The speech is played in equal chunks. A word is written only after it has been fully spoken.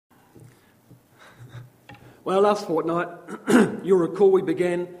Well, last fortnight, you'll recall we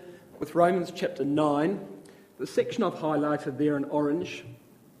began with Romans chapter 9. The section I've highlighted there in orange,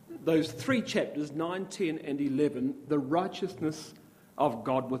 those three chapters, 9, 10 and 11, the righteousness of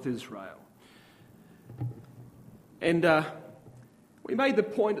God with Israel. And we made the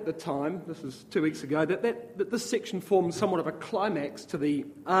point at the time, this is 2 weeks ago, that this section forms somewhat of a climax to the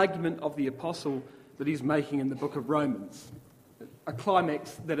argument of the apostle that he's making in the book of Romans. A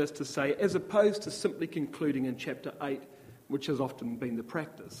climax, that is to say, as opposed to simply concluding in chapter 8, which has often been the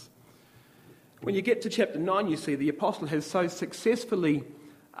practice. When you get to chapter 9, you see the apostle has so successfully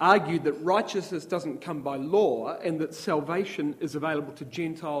argued that righteousness doesn't come by law and that salvation is available to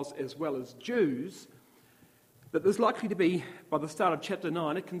Gentiles as well as Jews, that there's likely to be, by the start of chapter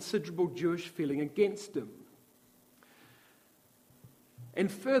 9, a considerable Jewish feeling against him.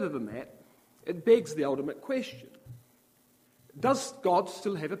 And further than that, it begs the ultimate question. Does God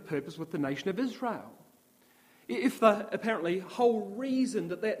still have a purpose with the nation of Israel? If the apparently whole reason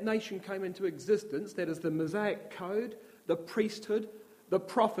that nation came into existence, that is the Mosaic code, the priesthood, the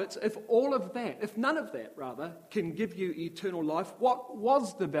prophets, if none of that rather, can give you eternal life, what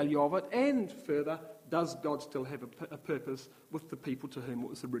was the value of it? And further, does God still have a purpose with the people to whom it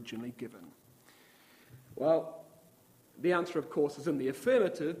was originally given? Well, the answer, of course, is in the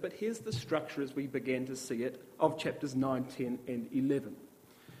affirmative, but here's the structure as we began to see it of chapters 9, 10 and 11.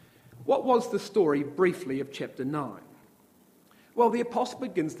 What was the story, briefly, of chapter 9? Well, the apostle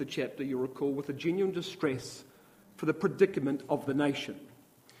begins the chapter, you'll recall, with a genuine distress for the predicament of the nation.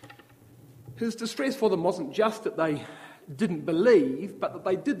 His distress for them wasn't just that they didn't believe, but that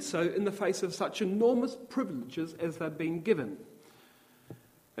they did so in the face of such enormous privileges as they'd been given.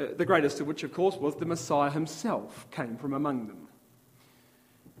 The greatest of which, of course, was the Messiah himself came from among them.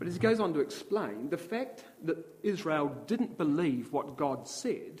 But as he goes on to explain, the fact that Israel didn't believe what God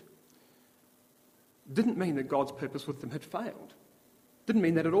said didn't mean that God's purpose with them had failed. Didn't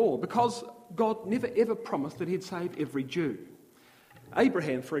mean that at all, because God never ever promised that he'd save every Jew.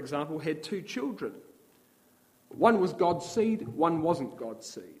 Abraham, for example, had 2 children. One was God's seed, one wasn't God's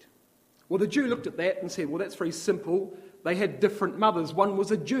seed. Well, the Jew looked at that and said, well, that's very simple. They had different mothers. One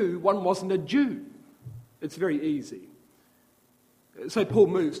was a Jew, one wasn't a Jew. It's very easy. So Paul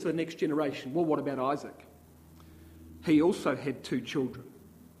moves to the next generation. Well, what about Isaac? He also had 2 children.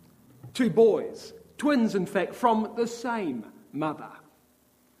 2 boys. Twins, in fact, from the same mother.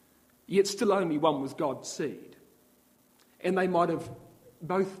 Yet still only one was God's seed. And they might have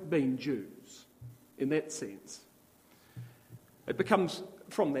both been Jews in that sense. It becomes,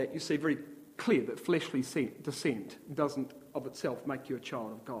 from that, you see very clear that fleshly descent doesn't of itself make you a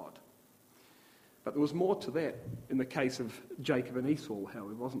child of God. But there was more to that in the case of Jacob and Esau,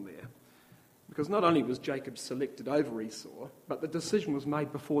 however, wasn't there? Because not only was Jacob selected over Esau, but the decision was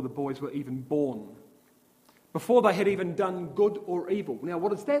made before the boys were even born. Before they had even done good or evil. Now,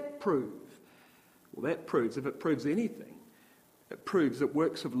 what does that prove? Well, that proves, if it proves anything, it proves that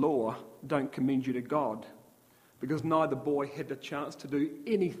works of law don't commend you to God, because neither boy had a chance to do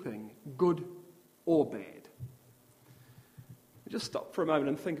anything, good or bad. Just stop for a moment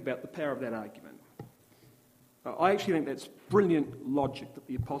and think about the power of that argument. I actually think that's brilliant logic that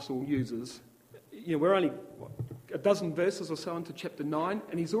the apostle uses. We're only a dozen verses or so into chapter 9,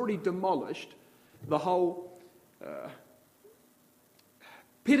 and he's already demolished the whole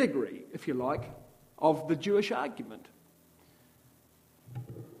pedigree, if you like, of the Jewish argument.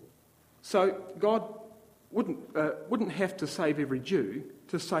 So God wouldn't have to save every Jew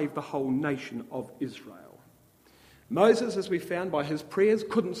to save the whole nation of Israel. Moses, as we found by his prayers,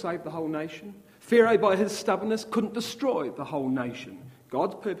 couldn't save the whole nation. Pharaoh, by his stubbornness, couldn't destroy the whole nation.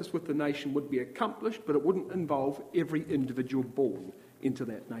 God's purpose with the nation would be accomplished, but it wouldn't involve every individual born into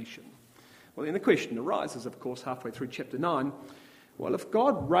that nation. Well, then the question arises, of course, halfway through chapter 9, well, if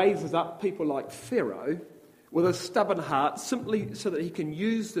God raises up people like Pharaoh with a stubborn heart simply so that he can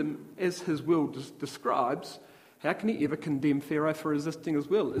use them as his will describes, how can he ever condemn Pharaoh for resisting his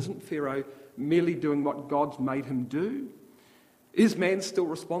will? Isn't Pharaoh merely doing what God's made him do? Is man still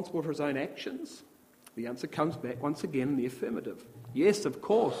responsible for his own actions? The answer comes back once again in the affirmative. Yes, of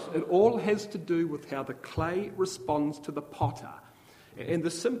course. It all has to do with how the clay responds to the potter. And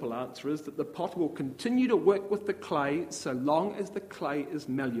the simple answer is that the potter will continue to work with the clay so long as the clay is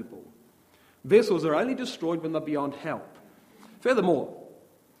malleable. Vessels are only destroyed when they're beyond help. Furthermore,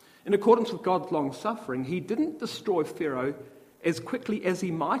 in accordance with God's long-suffering, he didn't destroy Pharaoh as quickly as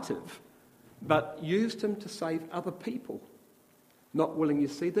he might have, but used him to save other people, not willing, you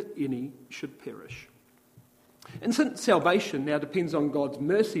see, that any should perish. And since salvation now depends on God's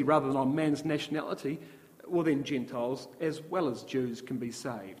mercy rather than on man's nationality, well then Gentiles as well as Jews can be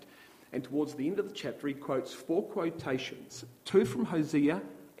saved. And towards the end of the chapter, he quotes 4 quotations, 2 from Hosea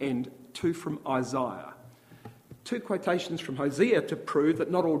and 2 from Isaiah. 2 quotations from Hosea to prove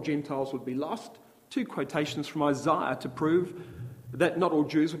that not all Gentiles would be lost, 2 quotations from Isaiah to prove that not all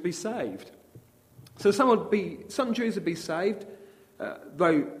Jews would be saved. So some Jews would be saved,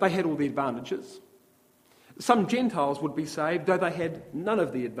 though they had all the advantages. Some Gentiles would be saved, though they had none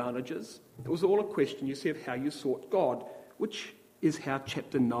of the advantages. It was all a question, you see, of how you sought God, which is how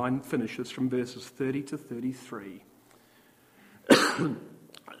chapter 9 finishes from verses 30 to 33.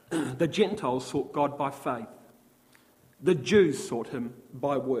 The Gentiles sought God by faith. The Jews sought him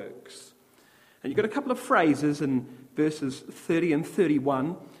by works. And you've got a couple of phrases in verses 30 and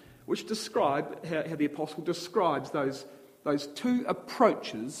 31 which describe how the apostle describes those 2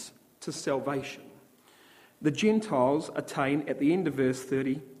 approaches to salvation. The Gentiles attain, at the end of verse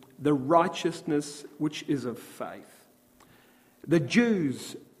 30, the righteousness which is of faith. The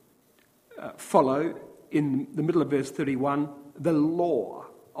Jews follow, in the middle of verse 31, the law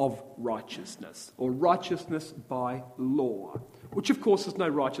of righteousness, or righteousness by law, which of course is no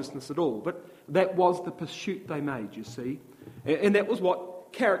righteousness at all, but that was the pursuit they made, you see. And that was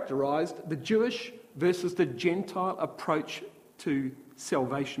what characterised the Jewish versus the Gentile approach to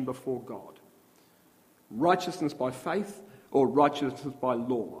salvation before God. Righteousness by faith or righteousness by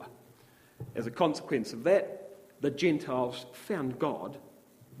law. As a consequence of that, the Gentiles found God,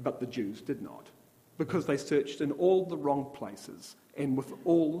 but the Jews did not, because they searched in all the wrong places and with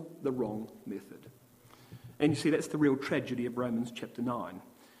all the wrong method. And you see, that's the real tragedy of Romans chapter 9.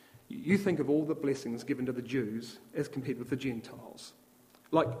 You think of all the blessings given to the Jews as compared with the Gentiles.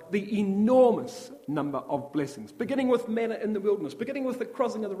 Like the enormous number of blessings, beginning with manna in the wilderness, beginning with the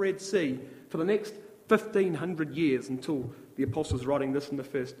crossing of the Red Sea for the next 1,500 years until the apostles writing this in the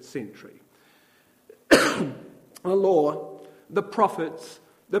 1st century. The law, the prophets,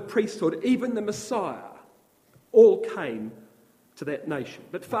 the priesthood, even the Messiah, all came to that nation.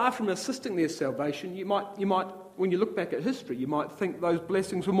 But far from assisting their salvation, you might, when you look back at history, you might think those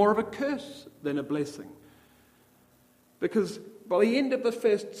blessings were more of a curse than a blessing. Because by the end of the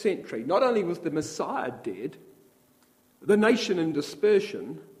 1st century, not only was the Messiah dead, the nation in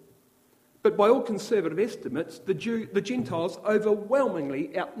dispersion, but by all conservative estimates, the Gentiles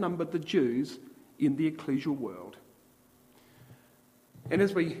overwhelmingly outnumbered the Jews in the ecclesial world. And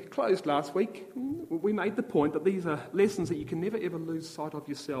as we closed last week, we made the point that these are lessons that you can never ever lose sight of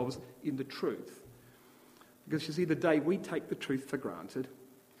yourselves in the truth. Because you see, the day we take the truth for granted,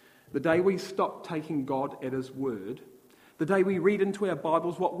 the day we stop taking God at his word, the day we read into our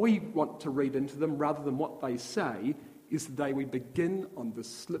Bibles what we want to read into them rather than what they say, is the day we begin on the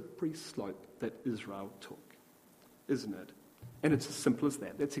slippery slope that Israel took, isn't it? And it's as simple as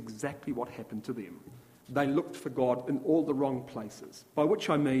that. That's exactly what happened to them. They looked for God in all the wrong places, by which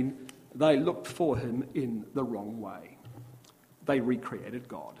I mean they looked for him in the wrong way. They recreated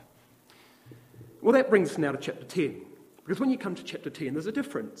God. Well, that brings us now to chapter 10, because when you come to chapter 10, there's a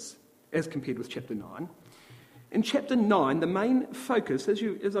difference as compared with chapter 9. In chapter 9, the main focus,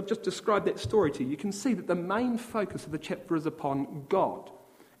 as I've just described that story to you, you can see that the main focus of the chapter is upon God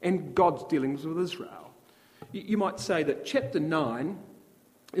and God's dealings with Israel. You might say that chapter 9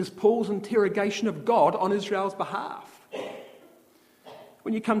 is Paul's interrogation of God on Israel's behalf.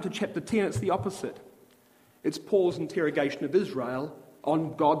 When you come to chapter 10, it's the opposite. It's Paul's interrogation of Israel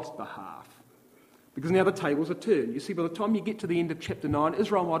on God's behalf. Because now the tables are turned. You see, by the time you get to the end of chapter 9,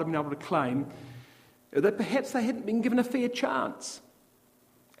 Israel might have been able to claim that perhaps they hadn't been given a fair chance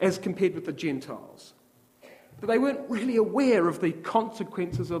as compared with the Gentiles. That they weren't really aware of the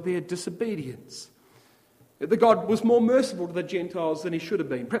consequences of their disobedience. That God was more merciful to the Gentiles than he should have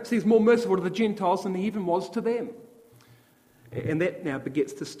been. Perhaps he's more merciful to the Gentiles than he even was to them. And that now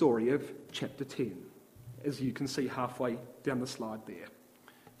begets the story of chapter 10, as you can see halfway down the slide there.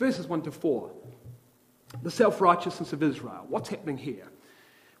 Verses 1 to 4. The self-righteousness of Israel. What's happening here?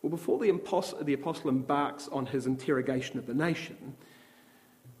 Well, before the apostle embarks on his interrogation of the nation,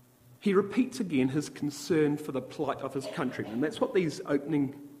 he repeats again his concern for the plight of his countrymen. And that's what these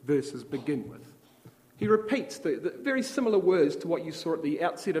opening verses begin with. He repeats the very similar words to what you saw at the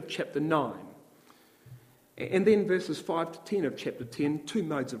outset of chapter 9. And then verses 5 to 10 of chapter 10, 2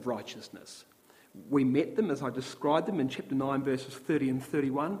 modes of righteousness. We met them as I described them in chapter 9, verses 30 and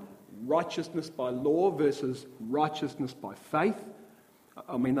 31. Righteousness by law versus righteousness by faith.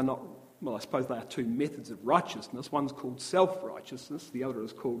 I mean, they're not, well, I suppose they are 2 methods of righteousness. One's called self-righteousness, the other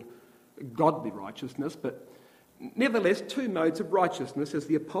is called godly righteousness, but nevertheless, 2 modes of righteousness as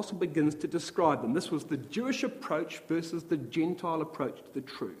the apostle begins to describe them. This was the Jewish approach versus the Gentile approach to the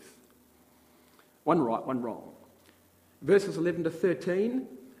truth. One right, one wrong. Verses 11 to 13,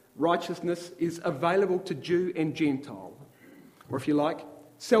 righteousness is available to Jew and Gentile. Or if you like,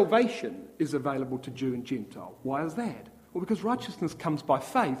 salvation is available to Jew and Gentile. Why is that? Well, because righteousness comes by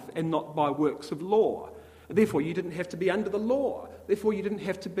faith and not by works of law. Therefore, you didn't have to be under the law. Therefore, you didn't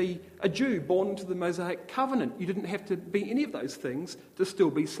have to be a Jew born into the Mosaic covenant. You didn't have to be any of those things to still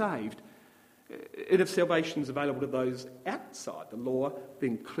be saved. And if salvation is available to those outside the law,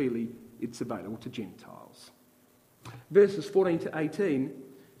 then clearly it's available to Gentiles. Verses 14 to 18,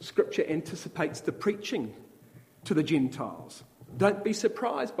 Scripture anticipates the preaching to the Gentiles. Don't be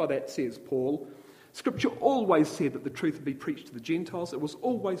surprised by that, says Paul. Scripture always said that the truth would be preached to the Gentiles. It was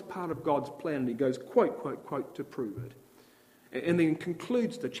always part of God's plan, and he goes, quote, quote, quote, to prove it. And then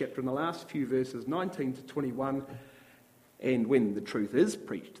concludes the chapter in the last few verses, 19 to 21, and when the truth is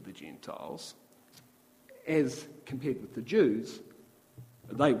preached to the Gentiles, as compared with the Jews,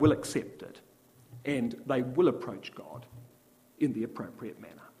 they will accept it, and they will approach God in the appropriate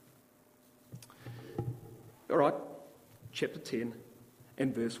manner. All right, chapter 10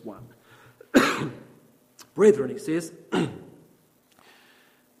 and verse 1. Brethren, he says,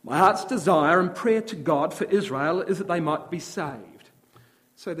 my heart's desire and prayer to God for Israel is that they might be saved.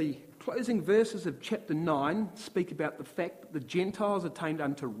 So the closing verses of chapter 9 speak about the fact that the Gentiles attained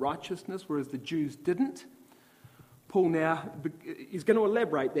unto righteousness, whereas the Jews didn't. Paul now is going to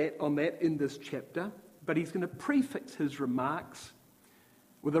elaborate on that in this chapter, but he's going to prefix his remarks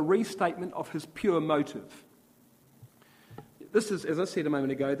with a restatement of his pure motive. This is, as I said a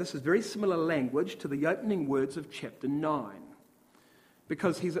moment ago, this is very similar language to the opening words of chapter 9,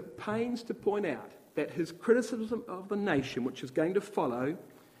 because he's at pains to point out that his criticism of the nation, which is going to follow,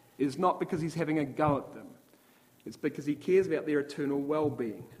 is not because he's having a go at them. It's because he cares about their eternal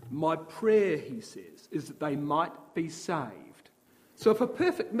well-being. My prayer, he says, is that they might be saved. So if a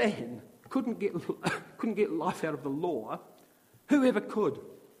perfect man couldn't get life out of the law, whoever could?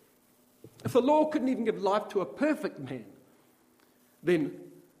 If the law couldn't even give life to a perfect man, then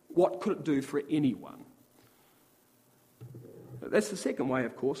what could it do for anyone? That's the second way,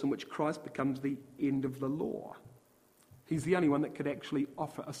 of course, in which Christ becomes the end of the law. He's the only one that could actually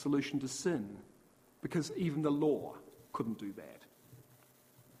offer a solution to sin, because even the law couldn't do that.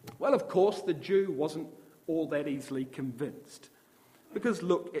 Well, of course, the Jew wasn't all that easily convinced, because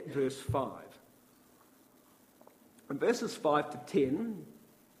look at verse 5. And verses 5 to 10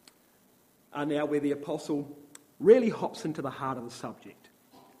 are now where the apostle really hops into the heart of the subject.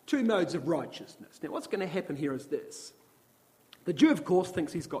 Two modes of righteousness. Now, what's going to happen here is this. The Jew, of course,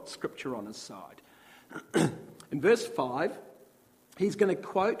 thinks he's got Scripture on his side. In verse 5, he's going to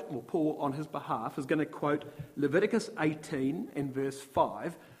quote, or Paul on his behalf is going to quote Leviticus 18 and verse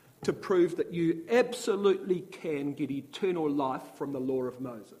 5 to prove that you absolutely can get eternal life from the law of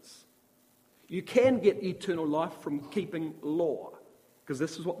Moses. You can get eternal life from keeping law, because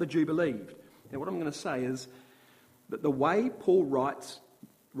this is what the Jew believed. Now, what I'm going to say is that the way Paul writes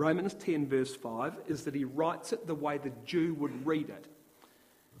Romans 10 verse 5 is that he writes it the way the Jew would read it.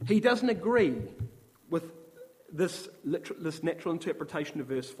 He doesn't agree with this natural interpretation of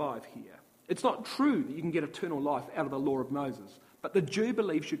verse 5 here. It's not true that you can get eternal life out of the law of Moses, but the Jew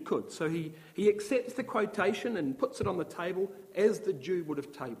believes you could. So he accepts the quotation and puts it on the table as the Jew would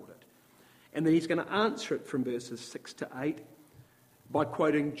have tabled it. And then he's going to answer it from verses 6 to 8 by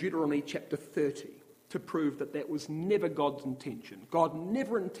quoting Deuteronomy chapter 30 to prove that that was never God's intention. God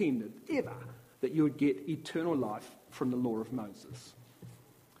never intended, ever, that you would get eternal life from the law of Moses.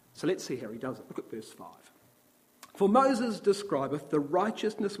 So let's see how he does it. Look at verse 5. For Moses describeth the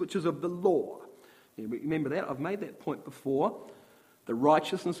righteousness which is of the law. Yeah, remember that? I've made that point before. The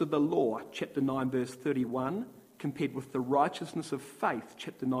righteousness of the law, chapter 9, verse 31, compared with the righteousness of faith,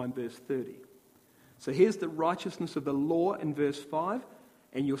 chapter 9, verse 30. So here's the righteousness of the law in verse 5,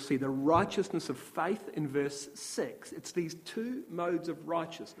 and you'll see the righteousness of faith in verse 6. It's these two modes of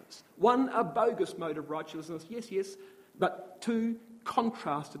righteousness. One, a bogus mode of righteousness, yes, but two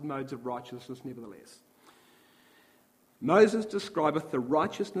contrasted modes of righteousness nevertheless. Moses describeth the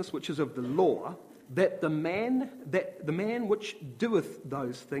righteousness which is of the law, that the man which doeth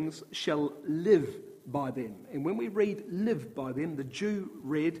those things shall live by them. And when we read live by them, the Jew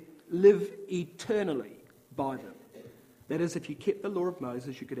read live eternally by them. That is, if you kept the law of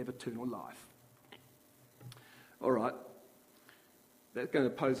Moses, you could have eternal life. All right. That's going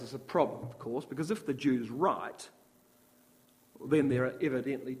to pose us a problem, of course, because if the Jew's right, then there are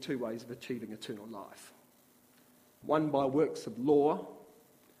evidently two ways of achieving eternal life. One by works of law,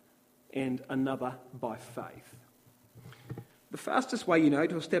 and another by faith. The fastest way,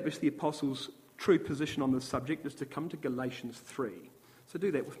 to establish the apostles' true position on this subject is to come to Galatians 3. So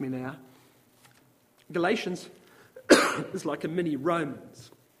do that with me now. Galatians is like a mini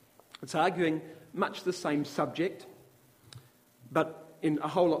Romans. It's arguing much the same subject, but in a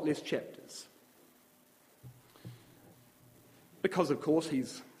whole lot less chapters. Because, of course,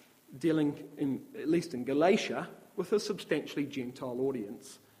 he's dealing, at least in Galatia, with a substantially Gentile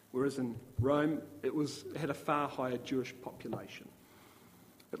audience, whereas in Rome it had a far higher Jewish population,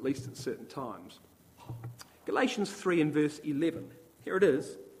 at least at certain times. Galatians 3 and verse 11, here it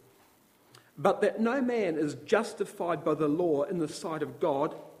is. But that no man is justified by the law in the sight of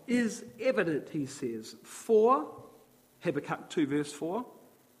God is evident, he says. For, Habakkuk 2 verse 4,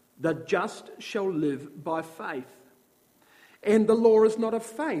 the just shall live by faith. And the law is not of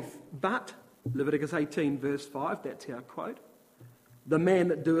faith, but, Leviticus 18 verse 5, that's our quote, the man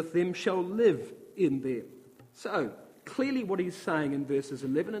that doeth them shall live in them. So, clearly what he's saying in verses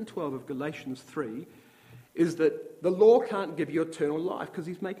 11 and 12 of Galatians 3 is that the law can't give you eternal life, because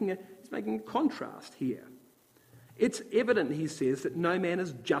he's making a contrast here. It's evident, he says, that no man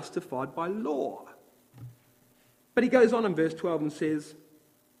is justified by law. But he goes on in verse 12 and says,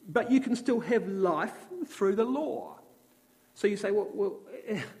 but you can still have life through the law. So you say, well,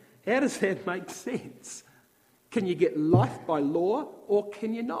 how does that make sense? Can you get life by law, or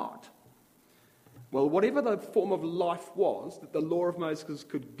can you not? Well, whatever the form of life was that the law of Moses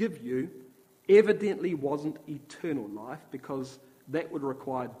could give you, evidently wasn't eternal life, because that would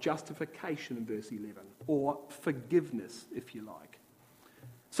require justification in verse 11, or forgiveness, if you like.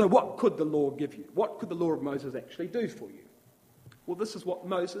 So what could the law give you? What could the law of Moses actually do for you? Well, this is what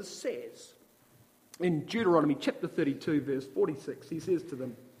Moses says. In Deuteronomy chapter 32, verse 46, he says to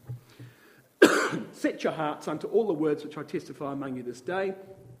them, set your hearts unto all the words which I testify among you this day,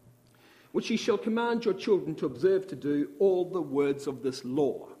 which ye shall command your children to observe to do all the words of this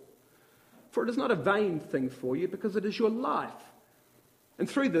law. For it is not a vain thing for you, because it is your life. And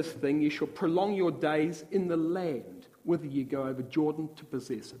through this thing you shall prolong your days in the land, whither ye go over Jordan to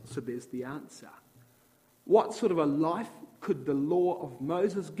possess it. So there's the answer. What sort of a life could the law of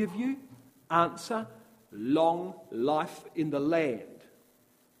Moses give you? Answer, long life in the land,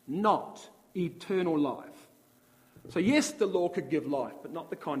 not eternal life. So yes, the law could give life, but not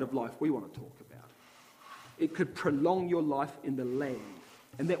the kind of life we want to talk about. It could prolong your life in the land,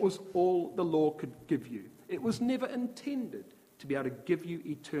 and that was all the law could give you. It was never intended to be able to give you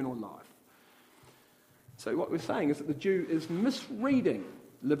eternal life. So what we're saying is that the Jew is misreading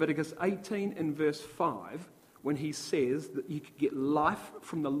Leviticus 18 and verse 5 when he says that you could get life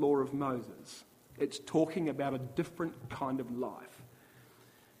from the law of Moses. It's talking about a different kind of life.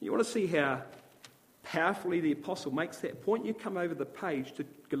 You want to see how powerfully the apostle makes that point? You come over the page to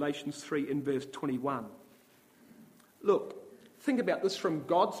Galatians 3 in verse 21. Look, think about this from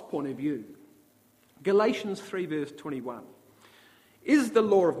God's point of view. Galatians 3 verse 21. Is the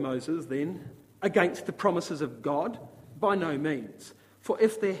law of Moses then against the promises of God? By no means. For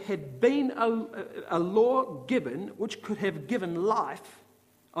if there had been a law given which could have given life,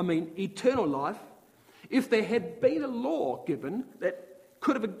 eternal life, if there had been a law given that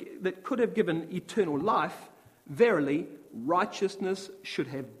could have given eternal life, verily righteousness should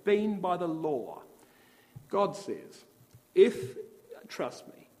have been by the law. God says, trust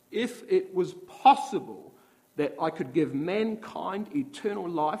me, if it was possible that I could give mankind eternal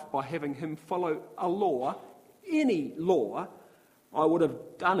life by having him follow a law, any law, I would have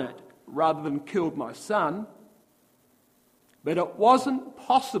done it rather than killed my son. But it wasn't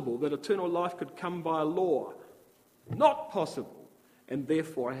possible that eternal life could come by a law. Not possible. And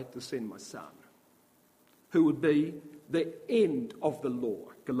therefore I had to send my son, who would be the end of the law.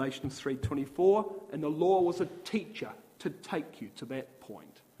 Galatians 3:24, and the law was a teacher to take you to that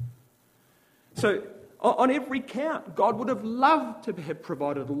point. So, on every count, God would have loved to have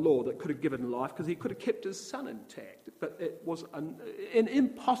provided a law that could have given life, because he could have kept his son intact, but it was an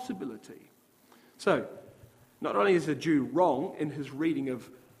impossibility. So, not only is the Jew wrong in his reading of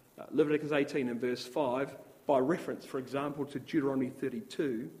Leviticus 18 and verse 5, by reference, for example, to Deuteronomy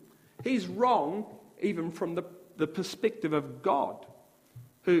 32, he's wrong even from the perspective of God,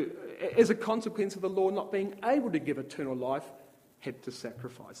 who, as a consequence of the law not being able to give eternal life, had to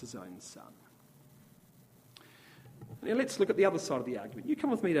sacrifice his own son. Now let's look at the other side of the argument. You come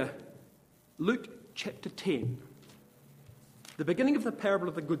with me to Luke chapter 10, the beginning of the parable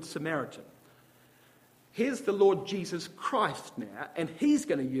of the Good Samaritan. Here's the Lord Jesus Christ now, and he's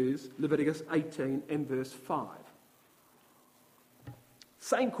going to use Leviticus 18 and verse 5.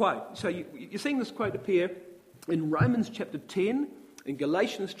 Same quote. So you're seeing this quote appear in Romans chapter 10, in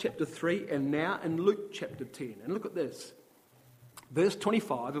Galatians chapter 3, and now in Luke chapter 10. And look at this. Verse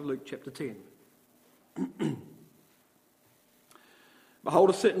 25 of Luke chapter 10. Behold,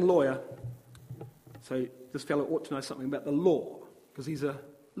 a certain lawyer. So this fellow ought to know something about the law, because he's a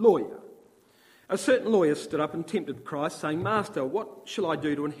lawyer. A certain lawyer stood up and tempted Christ, saying, "Master, what shall I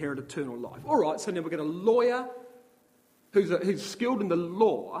do to inherit eternal life?" All right, so now we've got a lawyer who's skilled in the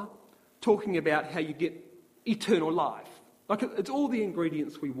law talking about how you get eternal life. Like, it's all the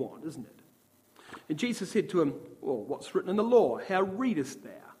ingredients we want, isn't it? And Jesus said to him, "Well, what's written in the law? How readest thou?"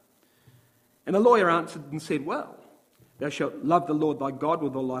 And the lawyer answered and said, "Well, thou shalt love the Lord thy God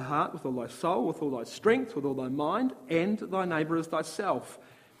with all thy heart, with all thy soul, with all thy strength, with all thy mind, and thy neighbour as thyself."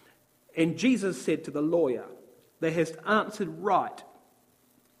 And Jesus said to the lawyer, "Thou hast answered right.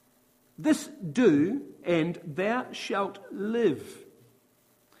 This do, and thou shalt live."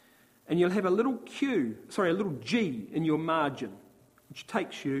 And you'll have a little G in your margin, which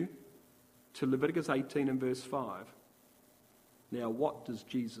takes you to Leviticus 18 and verse 5. Now, what does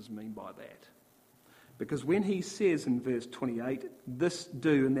Jesus mean by that? Because when he says in verse 28, "This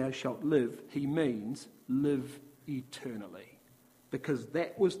do and thou shalt live," he means live eternally. Because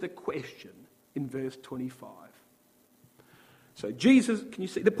that was the question in verse 25. So Jesus, can you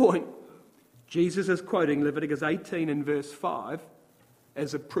see the point? Jesus is quoting Leviticus 18 and verse 5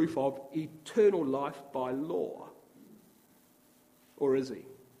 as a proof of eternal life by law. Or is he?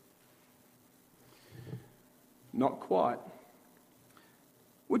 Not quite.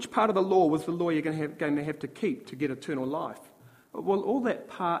 Which part of the law was the lawyer going to have to keep to get eternal life? Well, all that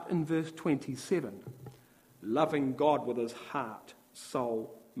part in verse 27. Loving God with his heart,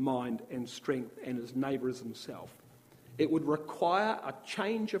 soul, mind and strength, and his neighbour as himself. It would require a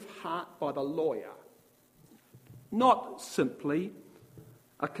change of heart by the lawyer. Not simply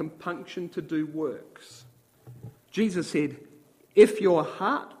a compunction to do works. Jesus said, if your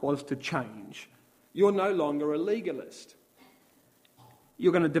heart was to change, you're no longer a legalist.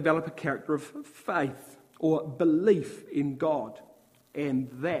 You're going to develop a character of faith or belief in God, and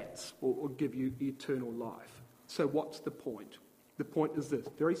that's what will give you eternal life. So what's the point? The point is this,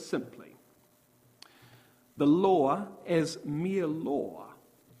 very simply. The law, as mere law,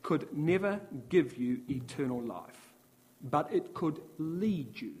 could never give you eternal life, but it could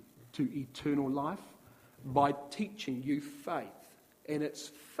lead you to eternal life by teaching you faith, and it's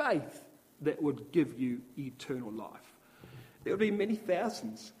faith that would give you eternal life. There would be many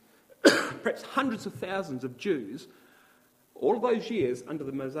thousands, perhaps hundreds of thousands of Jews, all of those years under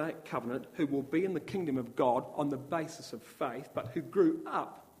the Mosaic covenant, who will be in the kingdom of God on the basis of faith, but who grew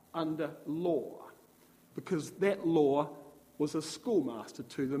up under law, because that law was a schoolmaster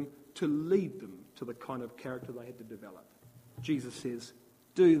to them to lead them to the kind of character they had to develop. Jesus says,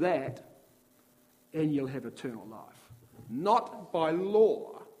 do that and you'll have eternal life. Not by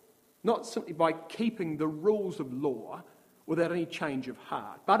law, not simply by keeping the rules of law without any change of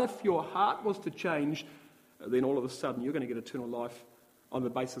heart. But if your heart was to change, then all of a sudden you're going to get eternal life on the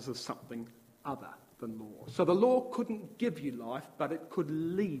basis of something other than law. So the law couldn't give you life, but it could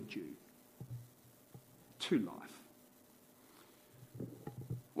lead you to life.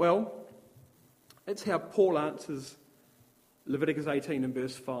 Well, that's how Paul answers Leviticus 18 and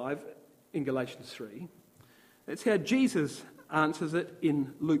verse 5 in Galatians 3. That's how Jesus answers it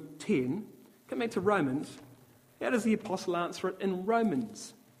in Luke 10. Come back to Romans. How does the apostle answer it in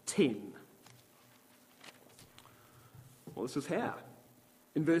Romans 10? Well, this is how.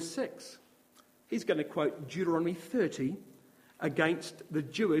 In verse 6, he's going to quote Deuteronomy 30 against the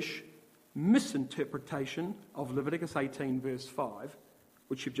Jewish misinterpretation of Leviticus 18 verse 5,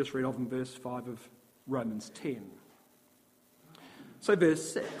 which you've just read of in verse 5 of Romans 10. So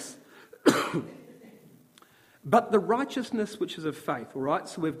verse 6. But the righteousness which is of faith, all right?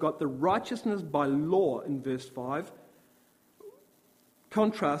 So we've got the righteousness by law in verse 5,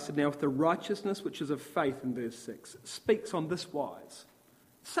 contrasted now with the righteousness which is of faith in verse 6. Speaks on this wise.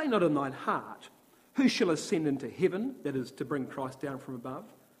 Say not in thine heart, who shall ascend into heaven, that is, to bring Christ down from above?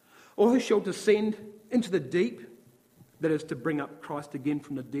 Or who shall descend into the deep, that is, to bring up Christ again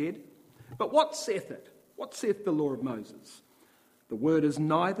from the dead? But what saith it? What saith the law of Moses? The word is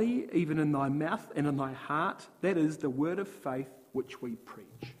nigh thee, even in thy mouth and in thy heart. That is the word of faith which we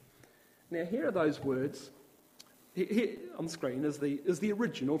preach. Now here are those words. Here on the screen is the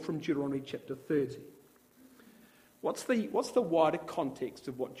original from Deuteronomy chapter 30. What's the wider context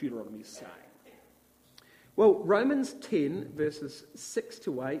of what Deuteronomy is saying? Well, Romans 10 verses 6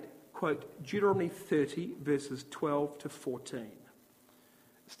 to 8 quote Deuteronomy 30 verses 12 to 14.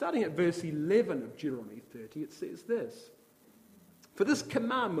 Starting at verse 11 of Deuteronomy 30, it says this. For this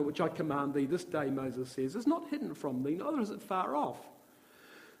commandment which I command thee this day, Moses says, is not hidden from thee, neither is it far off.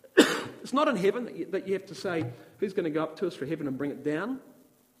 It's not in heaven that you have to say, who's going to go up to us for heaven and bring it down?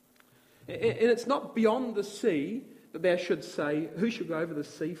 And it's not beyond the sea that thou should say, who shall go over the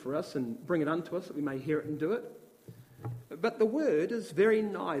sea for us and bring it unto us that we may hear it and do it? But the word is very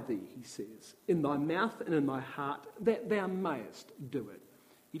nigh thee, he says, in thy mouth and in thy heart, that thou mayest do it.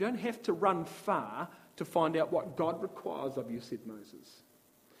 You don't have to run far to find out what God requires of you, said Moses.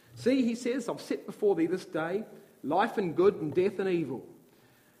 See, he says, I've set before thee this day life and good and death and evil.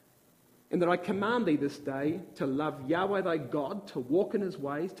 And that I command thee this day to love Yahweh thy God, to walk in his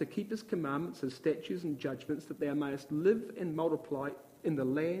ways, to keep his commandments, his statutes and judgments, that thou mayest live and multiply in the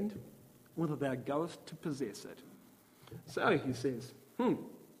land whither thou goest to possess it. So, he says, you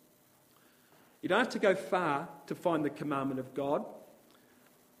don't have to go far to find the commandment of God.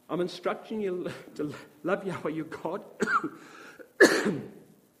 I'm instructing you to love Yahweh your God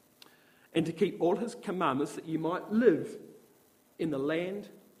and to keep all his commandments that you might live in the land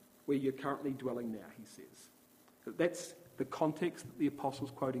where you're currently dwelling now, he says. That's the context that the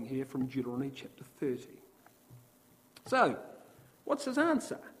apostle's quoting here from Deuteronomy chapter 30. So, what's his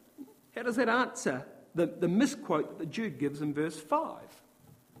answer? How does that answer the misquote that Jude gives in verse 5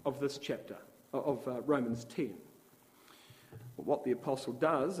 of this chapter, of Romans 10? Well, what the apostle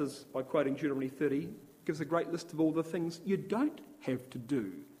does is, by quoting Deuteronomy 30, gives a great list of all the things you don't have to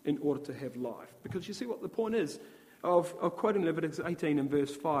do in order to have life. Because you see what the point is of quoting Leviticus 18 and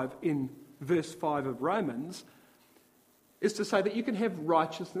verse 5 in verse 5 of Romans is to say that you can have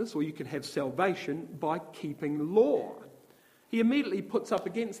righteousness or you can have salvation by keeping law. He immediately puts up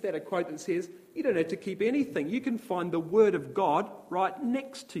against that a quote that says, you don't have to keep anything. You can find the word of God right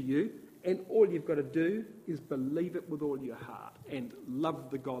next to you, and all you've got to do is believe it with all your heart and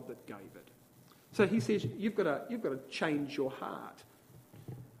love the God that gave it. So he says you've got to change your heart.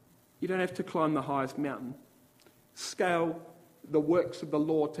 You don't have to climb the highest mountain, scale the works of the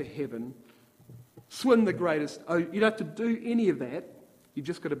law to heaven, swim the greatest. Oh, you don't have to do any of that. You've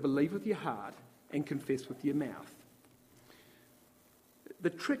just got to believe with your heart and confess with your mouth. The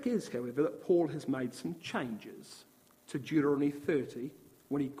trick is, however, that Paul has made some changes to Deuteronomy 30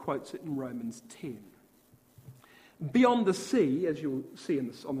 when he quotes it in Romans 10. Beyond the sea, as you'll see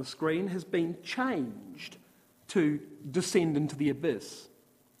on the screen, has been changed to descend into the abyss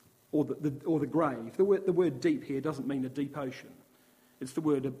or the grave. The word deep here doesn't mean a deep ocean. It's the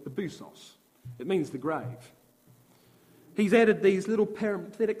word abusos. It means the grave. He's added these little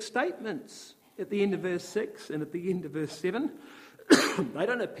parenthetic statements at the end of verse 6 and at the end of verse 7. They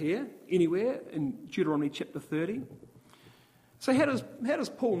don't appear anywhere in Deuteronomy chapter 30. So how does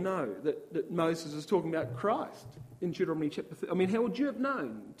Paul know that Moses is talking about Christ in Deuteronomy chapter 30? I mean, how would you have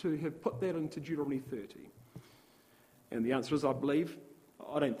known to have put that into Deuteronomy 30? And the answer is, I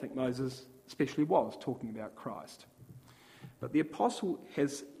don't think Moses especially was talking about Christ. But the apostle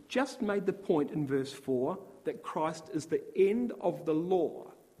has just made the point in verse 4 that Christ is the end of the law.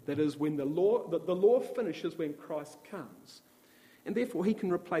 That is, when the law finishes when Christ comes. And therefore he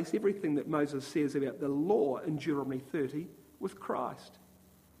can replace everything that Moses says about the law in Deuteronomy 30 with Christ.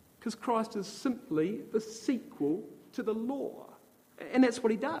 Because Christ is simply the sequel to the law. And that's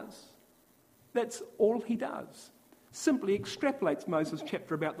what he does. That's all he does. Simply extrapolates Moses'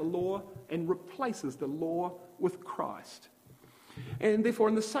 chapter about the law and replaces the law with Christ. And therefore,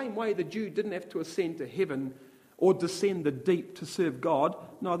 in the same way the Jew didn't have to ascend to heaven or descend the deep to serve God,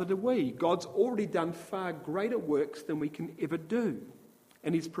 neither do we. God's already done far greater works than we can ever do.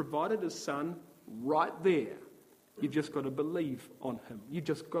 And he's provided his son right there. You've just got to believe on him. You've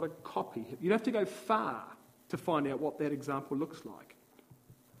just got to copy him. You don't have to go far to find out what that example looks like.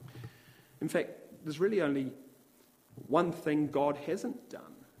 In fact, there's really only one thing God hasn't done.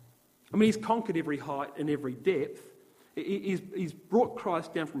 I mean, he's conquered every height and every depth. He's brought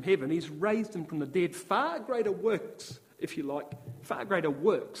Christ down from heaven. He's raised him from the dead. Far greater works, if you like, far greater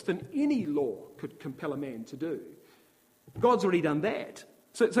works than any law could compel a man to do. God's already done that.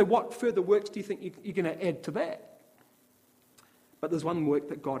 So what further works do you think you're going to add to that? But there's one work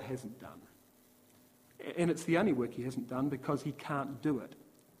that God hasn't done. And it's the only work he hasn't done because he can't do it.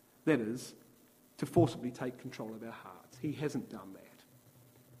 That is, to forcibly take control of our hearts. He hasn't done that.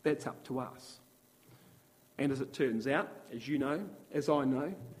 That's up to us. And as it turns out, as you know, as I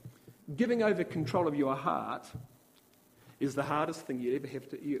know, giving over control of your heart is the hardest thing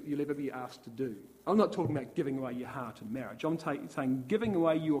you'll ever be asked to do. I'm not talking about giving away your heart in marriage. I'm saying giving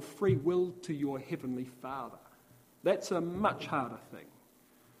away your free will to your Heavenly Father. That's a much harder thing.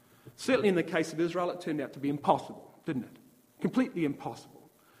 Certainly in the case of Israel, it turned out to be impossible, didn't it? Completely impossible.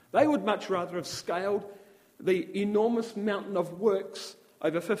 They would much rather have scaled the enormous mountain of works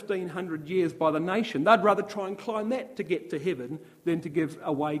over 1,500 years by the nation. They'd rather try and climb that to get to heaven than to give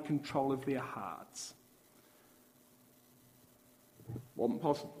away control of their hearts. It wasn't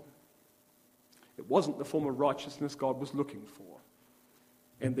possible. It wasn't the form of righteousness God was looking for.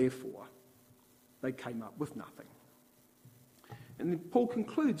 And therefore, they came up with nothing. And then Paul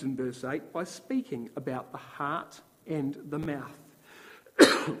concludes in verse 8 by speaking about the heart and the mouth.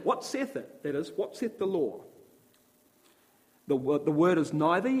 What saith it? That is, what saith the law? The word is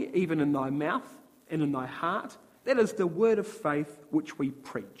nigh thee, even in thy mouth and in thy heart. That is the word of faith which we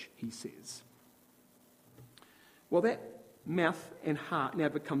preach, he says. Well, that mouth and heart now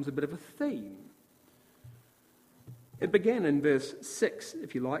becomes a bit of a theme. It began in verse 6,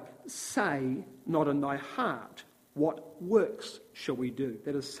 if you like, say not in thy heart, what works shall we do?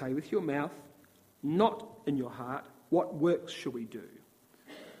 That is, say with your mouth, not in your heart, what works shall we do?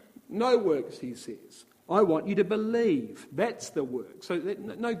 No works, he says. I want you to believe. That's the work. So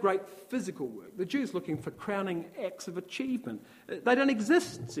no great physical work. The Jews looking for crowning acts of achievement. They don't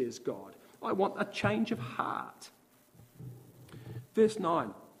exist, says God. I want a change of heart. Verse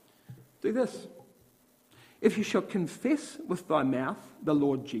 9. Do this. If you shall confess with thy mouth the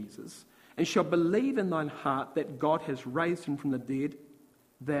Lord Jesus, and shall believe in thine heart that God has raised him from the dead,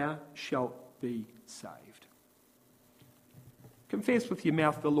 thou shalt be saved. Confess with your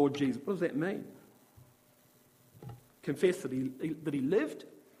mouth the Lord Jesus. What does that mean? Confess that he lived?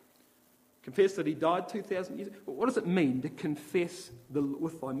 Confess that he died 2,000 years ago? What does it mean to confess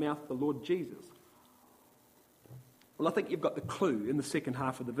with thy mouth the Lord Jesus? Well, I think you've got the clue in the second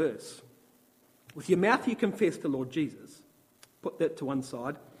half of the verse. With your mouth you confess the Lord Jesus. Put that to one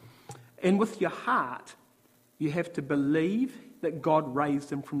side. And with your heart you have to believe that God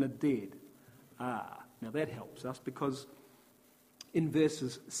raised him from the dead. Now that helps us because in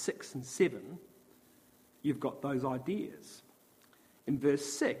verses 6 and 7 you've got those ideas. In verse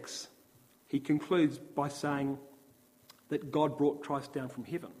 6 he concludes by saying that God brought Christ down from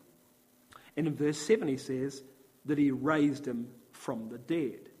heaven. And in verse 7 he says that he raised him from the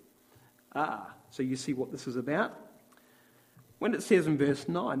dead. So you see what this is about? When it says in verse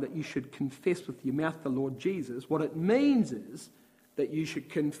 9 that you should confess with your mouth the Lord Jesus, what it means is that you should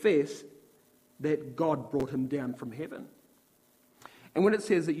confess that God brought him down from heaven. And when it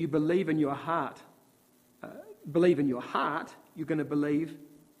says that you believe in your heart, you're going to believe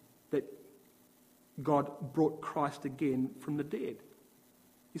that God brought Christ again from the dead.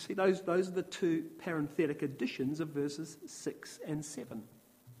 You see, those are the two parenthetic additions of verses 6 and 7.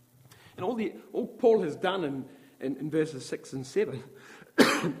 And all Paul has done in verses 6 and 7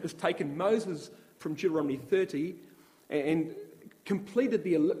 is taken Moses from Deuteronomy 30 and completed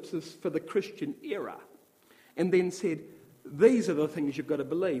the ellipsis for the Christian era and then said, these are the things you've got to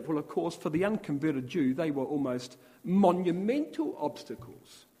believe. Well, of course, for the unconverted Jew, they were almost monumental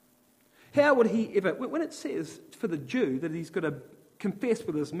obstacles. How would he ever, when it says for the Jew that he's got to confess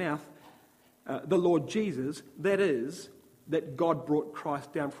with his mouth the Lord Jesus, that is, that God brought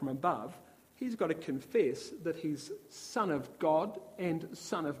Christ down from above, he's got to confess that he's Son of God and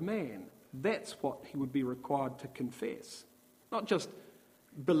Son of Man. That's what he would be required to confess. Not just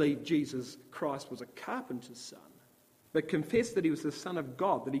believe Jesus Christ was a carpenter's son, but confess that he was the Son of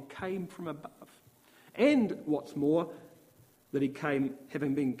God, that he came from above. And what's more, that he came,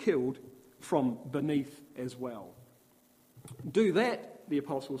 having been killed, from beneath as well. Do that, the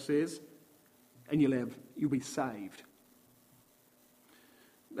apostle says, and you'll be saved.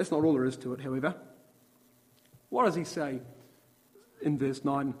 That's not all there is to it, however. What does he say in verse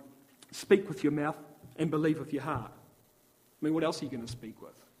 9? Speak with your mouth and believe with your heart. I mean, what else are you going to speak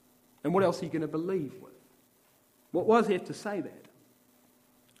with? And what else are you going to believe with? Why does he have to say that?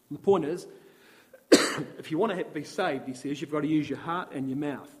 The point is, if you want to be saved, he says, you've got to use your heart and your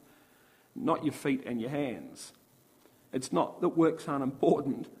mouth, not your feet and your hands. It's not that works aren't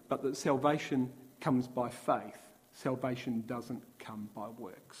important, but that salvation comes by faith. Salvation doesn't come by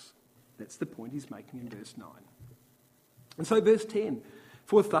works. That's the point he's making in verse 9. And so verse 10,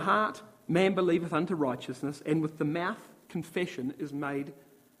 for with the heart man believeth unto righteousness, and with the mouth confession is made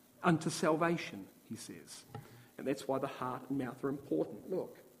unto salvation, he says. And that's why the heart and mouth are important.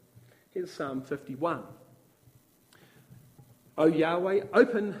 Look, here's Psalm 51. O Yahweh,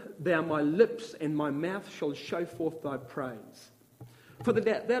 open thou my lips, and my mouth shall show forth thy praise. For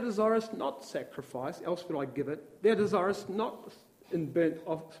thou desirest not sacrifice, else would I give it. Thou desirest not in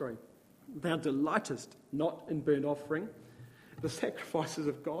thou delightest not in burnt offering. The sacrifices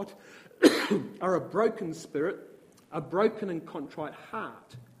of God are a broken spirit, a broken and contrite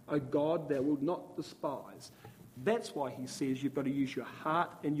heart. O God, thou wilt not despise. That's why he says you've got to use your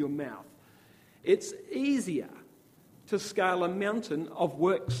heart and your mouth. It's easier to scale a mountain of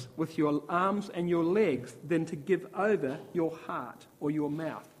works with your arms and your legs than to give over your heart or your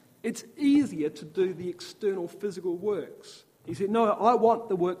mouth. It's easier to do the external physical works. He said, no, I want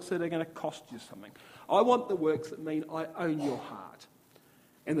the works that are going to cost you something. I want the works that mean I own your heart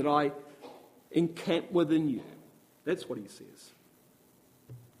and that I encamp within you. That's what he says.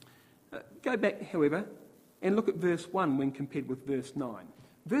 go back, however, and look at verse 1 when compared with verse 9.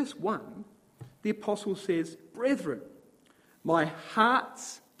 Verse 1, the apostle says, "Brethren, my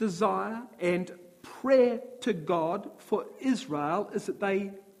heart's desire and prayer to God for Israel is that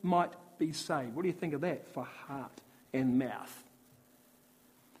they might be saved." What do you think of that for heart and mouth?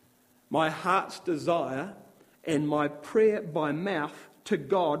 My heart's desire and my prayer by mouth to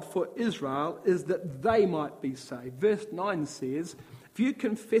God for Israel is that they might be saved. Verse 9 says, if you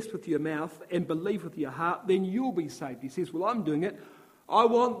confess with your mouth and believe with your heart, then you'll be saved. He says, well, I'm doing it. I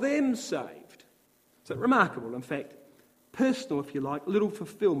want them saved. So remarkable, in fact, personal, if you like, little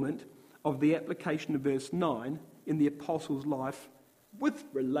fulfillment of the application of verse 9 in the apostle's life with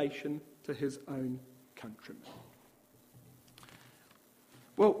relation to his own countrymen.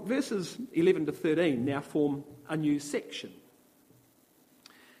 Well, verses 11 to 13 now form a new section.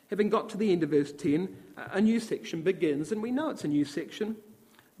 Having got to the end of verse 10, a new section begins, and we know it's a new section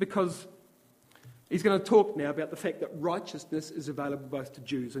because he's going to talk now about the fact that righteousness is available both to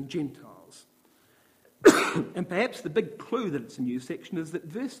Jews and Gentiles. And perhaps the big clue that it's a new section is that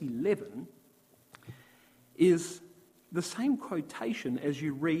verse 11 is the same quotation as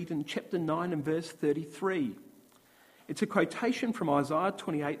you read in chapter 9 and verse 33. It's a quotation from Isaiah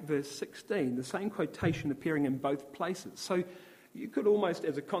 28 verse 16, the same quotation appearing in both places. So you could almost,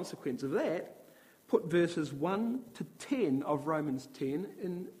 as a consequence of that, put verses 1 to 10 of Romans 10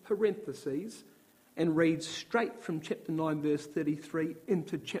 in parentheses and read straight from chapter 9 verse 33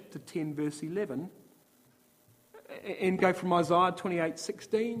 into chapter 10 verse 11 and go from Isaiah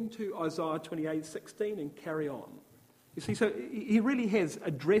 28:16 to Isaiah 28:16 and carry on. You see, so he really has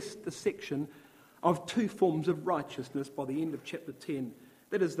addressed the section of two forms of righteousness by the end of chapter 10.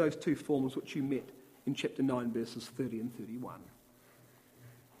 That is those two forms which you met in chapter 9 verses 30 and 31.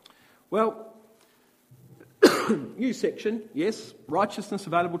 Well, new section, yes. Righteousness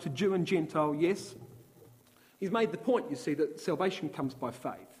available to Jew and Gentile, yes. He's made the point, you see, that salvation comes by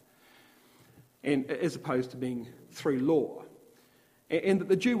faith, and as opposed to being through law. And that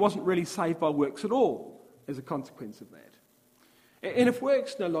the Jew wasn't really saved by works at all as a consequence of that. And if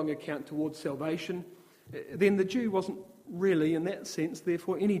works no longer count towards salvation, then the Jew wasn't really, in that sense,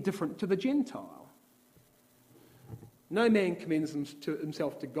 therefore, any different to the Gentile. No man commends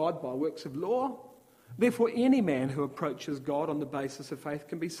himself to God by works of law. Therefore, any man who approaches God on the basis of faith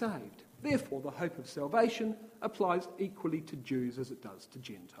can be saved. Therefore, the hope of salvation applies equally to Jews as it does to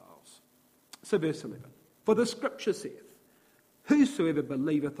Gentiles. So verse 11, for the scripture saith, whosoever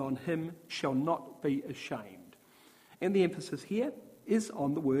believeth on him shall not be ashamed. And the emphasis here is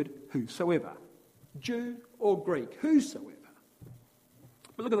on the word whosoever. Jew or Greek, whosoever.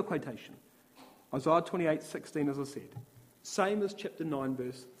 But look at the quotation. Isaiah 28:16, as I said. Same as chapter 9,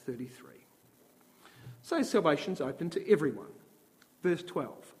 verse 33. So salvation's open to everyone. Verse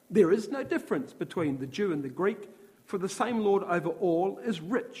 12. There is no difference between the Jew and the Greek, for the same Lord over all is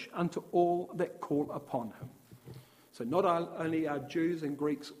rich unto all that call upon him. So not only are Jews and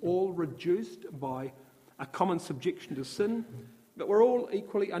Greeks all reduced by a common subjection to sin, but we're all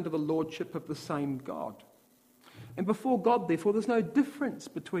equally under the lordship of the same God. And before God, therefore, there's no difference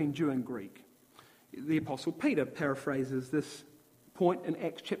between Jew and Greek. The Apostle Peter paraphrases this point in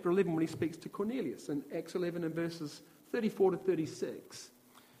Acts chapter 11 when he speaks to Cornelius in Acts 11 and verses 34 to 36.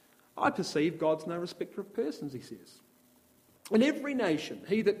 I perceive God's no respecter of persons, he says. In every nation,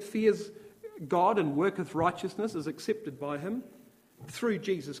 he that fears God and worketh righteousness is accepted by him through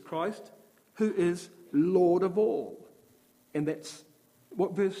Jesus Christ, who is Lord of all. And that's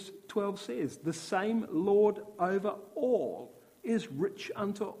what verse 12 says. The same Lord over all is rich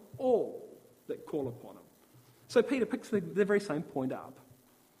unto all that call upon him. So Peter picks the very same point up.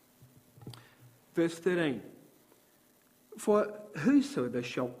 Verse 13. For whosoever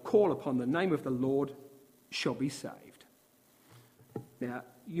shall call upon the name of the Lord shall be saved. Now,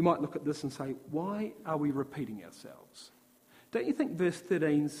 you might look at this and say, why are we repeating ourselves? Don't you think verse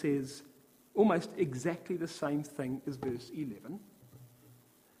 13 says almost exactly the same thing as verse 11?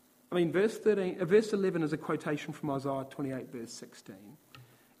 I mean, verse 11 is a quotation from Isaiah 28, verse 16.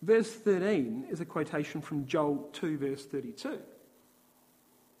 Verse 13 is a quotation from Joel 2, verse 32.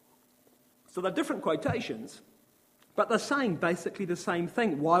 So they're different quotations, but they're saying basically the same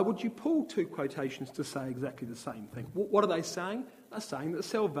thing. Why would you pull two quotations to say exactly the same thing? What are they saying? They're saying that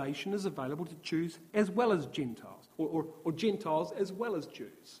salvation is available to Jews as well as Gentiles, or Gentiles as well as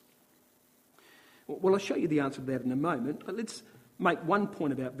Jews. Well, I'll show you the answer to that in a moment, but let's make one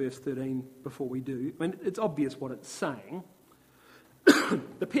point about verse 13 before we do. I mean, it's obvious what it's saying.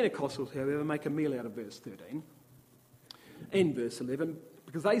 The Pentecostals, however, make a meal out of verse 13 and verse 11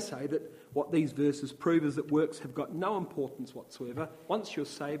 because they say that what these verses prove is that works have got no importance whatsoever. Once you're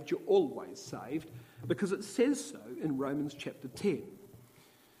saved, you're always saved, because it says so in Romans chapter 10.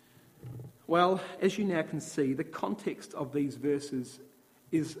 Well, as you now can see, the context of these verses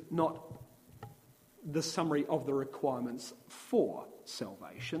is not the summary of the requirements for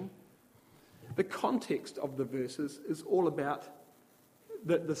salvation. The context of the verses is all about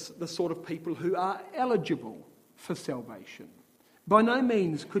the sort of people who are eligible for salvation. By no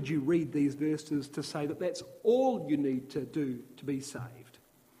means could you read these verses to say that that's all you need to do to be saved.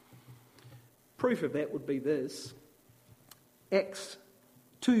 Proof of that would be this. Acts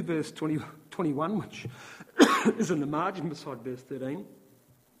 2 verse 21, which is in the margin beside verse 13.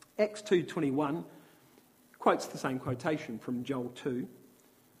 Acts 2:21 quotes the same quotation from Joel 2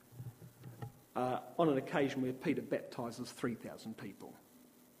 on an occasion where Peter baptises 3,000 people.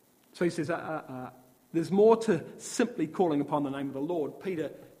 So he says, there's more to simply calling upon the name of the Lord.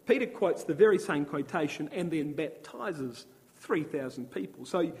 Peter quotes the very same quotation and then baptises 3,000 people.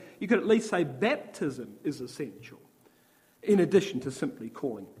 So you could at least say baptism is essential, in addition to simply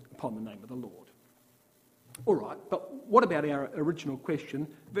calling upon the name of the Lord. All right, but what about our original question?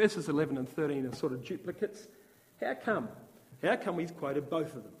 Verses 11 and 13 are sort of duplicates. How come? How come we've quoted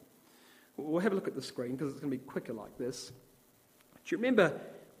both of them? We'll have a look at the screen because it's going to be quicker like this. Do you remember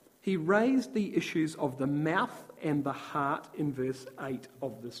he raised the issues of the mouth and the heart in verse 8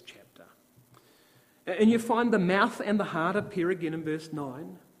 of this chapter? And you find the mouth and the heart appear again in verse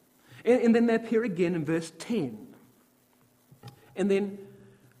 9. And then they appear again in verse 10. And then,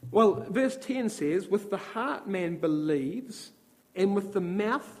 well, verse 10 says, with the heart man believes, and with the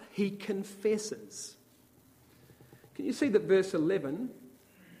mouth he confesses. Can you see that verse 11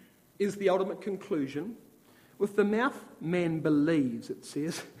 is the ultimate conclusion? With the mouth man believes, it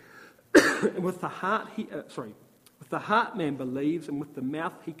says, and with the heart with the heart man believes, and with the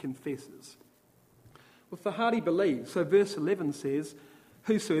mouth he confesses. With the heart he believes. So verse 11 says,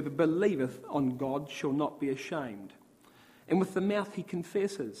 whosoever believeth on God shall not be ashamed. And with the mouth he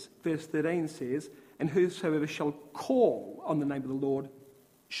confesses. Verse 13 says, and whosoever shall call on the name of the Lord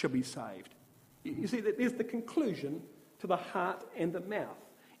shall be saved. You see, that there's the conclusion to the heart and the mouth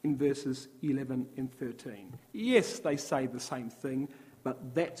in verses 11 and 13. Yes, they say the same thing,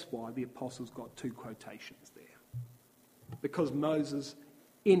 but that's why the apostles got two quotations there. Because Moses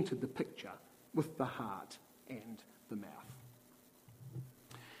entered the picture with the heart and the mouth.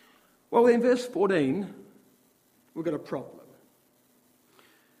 Well, in verse 14, we've got a problem.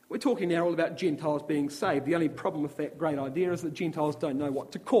 We're talking now all about Gentiles being saved. The only problem with that great idea is that Gentiles don't know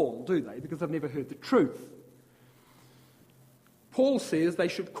what to call, do they? Because they've never heard the truth. Paul says they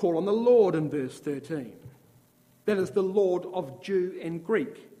should call on the Lord in verse 13. That is the Lord of Jew and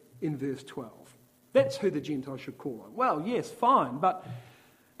Greek in verse 12. That's who the Gentiles should call on. Well, yes, fine, but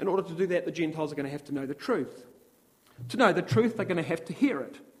in order to do that, the Gentiles are going to have to know the truth. To know the truth, they're going to have to hear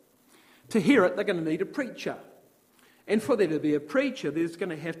it. To hear it, they're going to need a preacher. And for there to be a preacher, there's going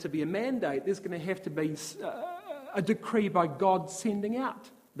to have to be a mandate. There's going to have to be a decree by God sending out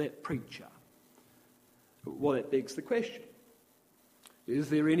that preacher. Well, that begs the question. Is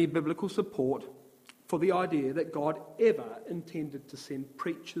there any biblical support for the idea that God ever intended to send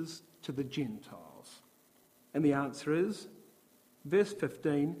preachers to the Gentiles? And the answer is, verse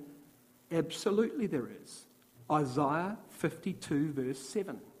 15, absolutely there is. Isaiah 52, verse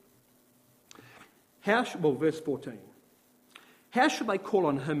 7. Verse 14. How shall they call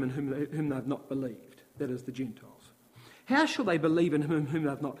on him in whom they have not believed? That is the Gentiles. How shall they believe in him whom they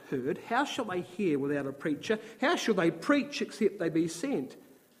have not heard? How shall they hear without a preacher? How shall they preach except they be sent?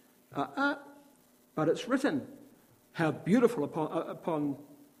 But it's written, how beautiful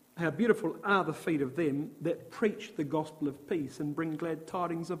how beautiful are the feet of them that preach the gospel of peace and bring glad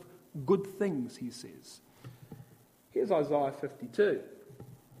tidings of good things, he says. Here's Isaiah 52.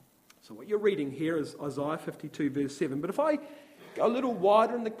 So what you're reading here is Isaiah 52 verse 7. But if I go a little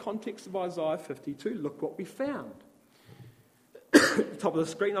wider in the context of Isaiah 52, look what we found. At the top of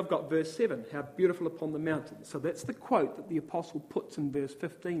the screen I've got verse 7, how beautiful upon the mountains. So that's the quote that the apostle puts in verse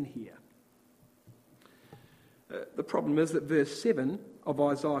 15 here. The problem is that verse 7 of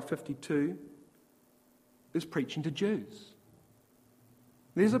Isaiah 52 is preaching to Jews.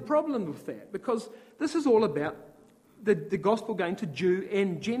 There's a problem with that because this is all about the gospel going to Jew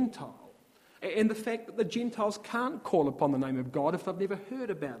and Gentile. And the fact that the Gentiles can't call upon the name of God if they've never heard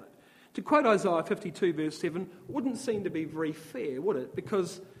about it. To quote Isaiah 52 verse 7 wouldn't seem to be very fair, would it?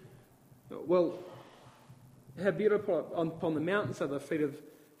 Because, well, how beautiful upon the mountains are the feet of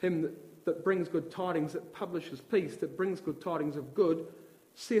him that brings good tidings, that publishes peace, that brings good tidings of good,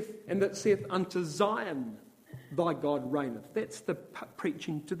 and that saith unto Zion, thy God reigneth. That's the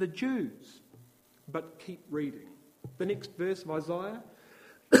preaching to the Jews. But keep reading. The next verse of Isaiah,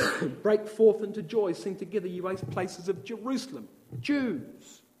 break forth into joy, sing together, ye waste places of Jerusalem.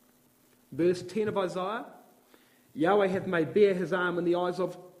 Jews. Verse 10 of Isaiah, Yahweh hath made bare his arm in the eyes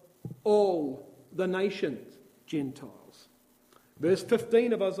of all the nations, Gentiles. Verse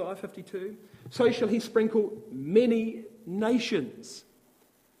 15 of Isaiah 52, so shall he sprinkle many nations.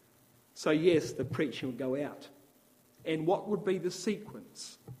 So yes, the preaching will go out. And what would be the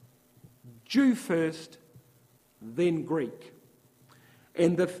sequence? Jew first, then Greek.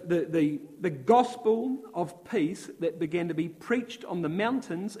 And the gospel of peace that began to be preached on the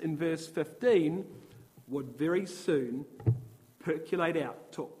mountains in verse 15 would very soon percolate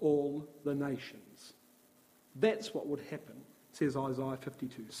out to all the nations. That's what would happen, says Isaiah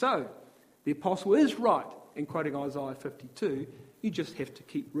 52. So, the apostle is right in quoting Isaiah 52. You just have to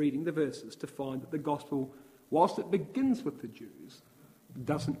keep reading the verses to find that the gospel, whilst it begins with the Jews,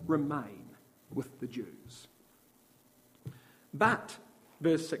 doesn't remain with the Jews. But,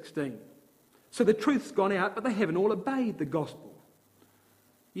 verse 16, so the truth's gone out, but they haven't all obeyed the gospel.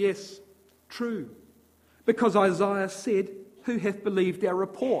 Yes, true. Because Isaiah said, who hath believed our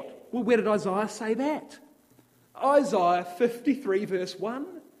report? Well, where did Isaiah say that? Isaiah 53 verse 1.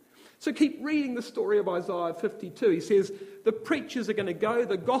 So keep reading the story of Isaiah 52. He says, the preachers are going to go,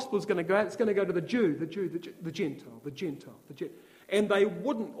 the gospel's going to go out, it's going to go to the Gentile. And they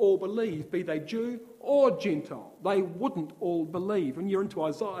wouldn't all believe, be they Jew or Gentile. They wouldn't all believe. And you're into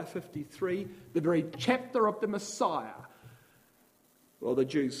Isaiah 53, the very chapter of the Messiah. Well, the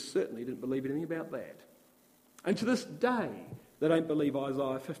Jews certainly didn't believe anything about that. And to this day, they don't believe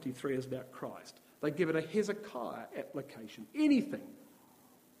Isaiah 53 is about Christ. They give it a Hezekiah application. Anything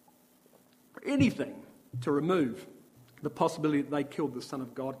to remove the possibility that they killed the Son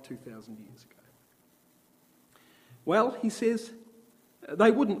of God 2,000 years ago. Well, he says, they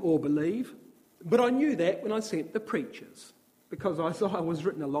wouldn't all believe, but I knew that when I sent the preachers, because Isaiah was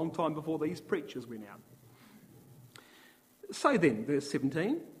written a long time before these preachers went out. So then, verse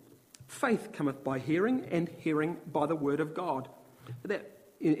 17, faith cometh by hearing, and hearing by the word of God. That,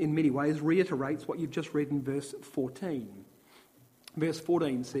 in many ways, reiterates what you've just read in verse 14. Verse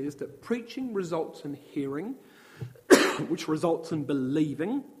 14 says that preaching results in hearing, which results in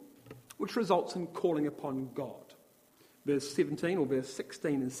believing, which results in calling upon God. Verse 17 or verse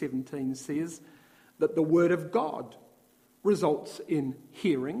 16 and 17 says that the word of God results in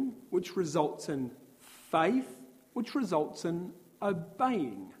hearing, which results in faith, which results in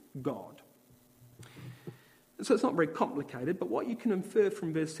obeying God. So it's not very complicated, but what you can infer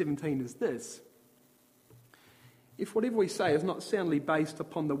from verse 17 is this. If whatever we say is not soundly based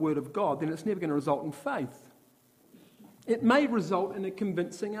upon the word of God, then it's never going to result in faith. It may result in a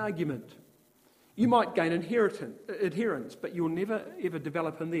convincing argument. You might gain adherence, but you'll never ever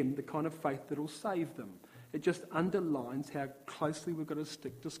develop in them the kind of faith that will save them. It just underlines how closely we've got to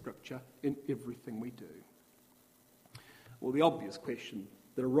stick to Scripture in everything we do. Well, the obvious question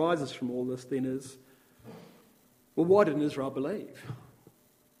that arises from all this then is, well, why didn't Israel believe?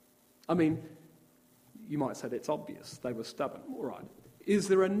 I mean, you might say that's obvious. They were stubborn. All right. Is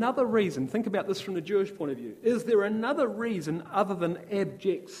there another reason? Think about this from the Jewish point of view. Is there another reason other than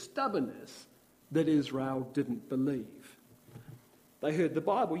abject stubbornness that Israel didn't believe? They heard the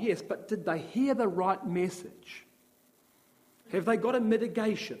Bible, yes, but did they hear the right message? Have they got a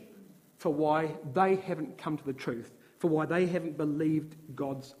mitigation for why they haven't come to the truth, for why they haven't believed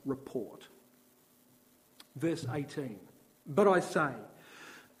God's report? Verse 18, but I say,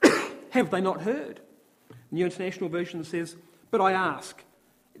 have they not heard? New International Version says, but I ask,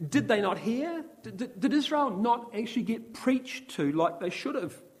 did they not hear? Did Israel not actually get preached to like they should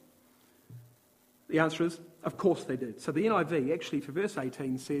have? The answer is, of course they did. So the NIV actually for verse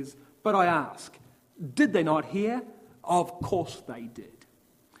 18 says, but I ask, did they not hear? Of course they did.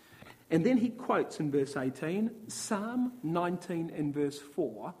 And then he quotes in verse 18, Psalm 19 and verse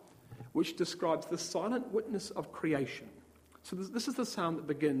 4, which describes the silent witness of creation. So this is the psalm that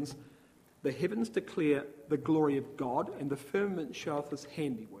begins, the heavens declare the glory of God, and the firmament showeth his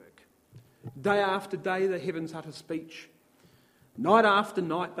handiwork. Day after day the heavens utter speech. Night after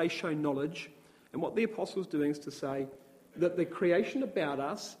night they show knowledge. And what the apostle is doing is to say that the creation about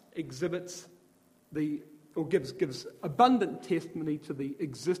us exhibits gives abundant testimony to the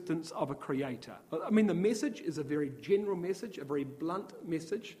existence of a creator. I mean, the message is a very general message, a very blunt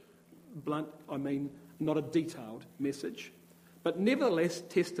message. Blunt, I mean, not a detailed message, but nevertheless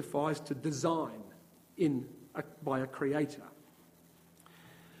testifies to design by a creator.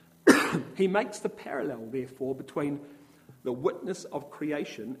 He makes the parallel, therefore, between the witness of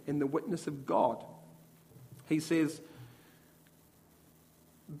creation and the witness of God. He says,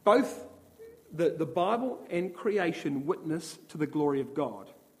 both the Bible and creation witness to the glory of God.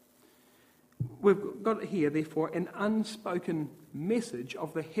 We've got here, therefore, an unspoken message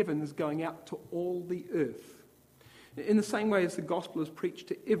of the heavens going out to all the earth, in the same way as the gospel is preached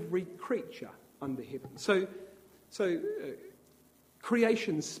to every creature under heaven. So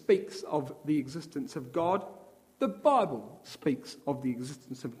creation speaks of the existence of God. The Bible speaks of the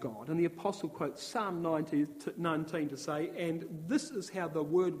existence of God. And the apostle quotes Psalm 19 to say, and this is how the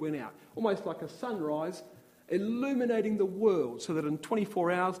word went out, almost like a sunrise illuminating the world, so that in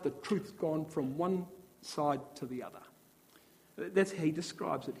 24 hours the truth's gone from one side to the other. That's how he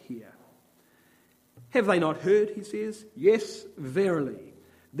describes it here. Have they not heard, he says? Yes, verily.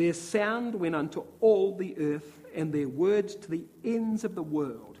 Their sound went unto all the earth, and their words to the ends of the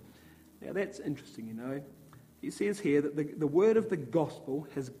world. Now that's interesting, you know. He says here that the word of the gospel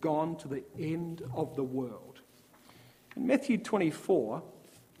has gone to the end of the world. In Matthew 24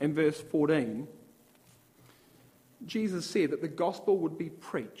 and verse 14, Jesus said that the gospel would be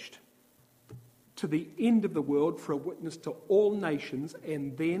preached to the end of the world for a witness to all nations,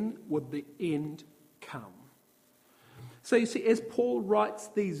 and then would the end come. So you see, as Paul writes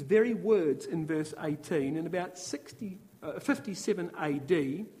these very words in verse 18, in about 57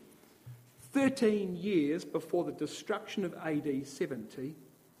 AD, 13 years before the destruction of AD 70,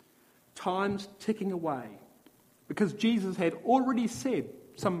 time's ticking away. Because Jesus had already said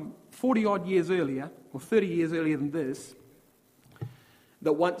some 40-odd years earlier, or 30 years earlier than this,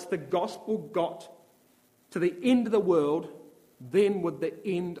 that once the gospel got to the end of the world, then would the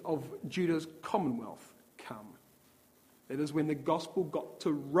end of Judah's commonwealth come. That is, when the gospel got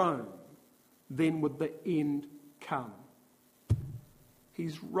to Rome, then would the end come.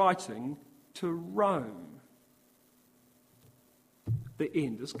 He's writing to Rome. The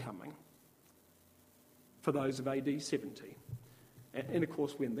end is coming for those of AD 70. And of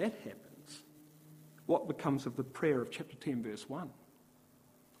course, when that happens, what becomes of the prayer of chapter 10, verse 1?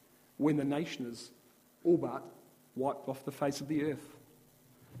 When the nation is all but wiped off the face of the earth,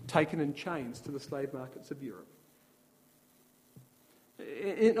 taken in chains to the slave markets of Europe.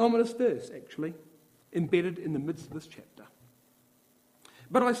 An ominous verse, actually, embedded in the midst of this chapter.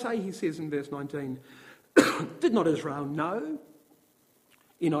 But I say, he says in verse 19, did not Israel know?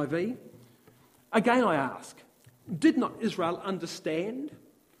 NIV. Again I ask, did not Israel understand?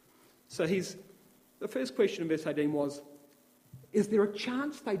 So the first question in verse 18 was, is there a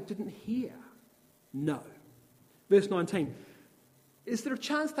chance they didn't hear? No. Verse 19, is there a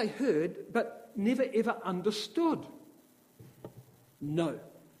chance they heard but never ever understood? No.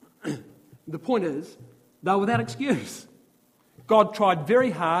 The point is, they were without excuse. God tried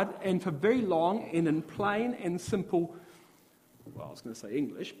very hard and for very long, and in plain and simple, well, I was going to say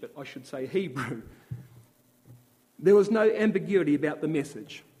English, but I should say Hebrew. There was no ambiguity about the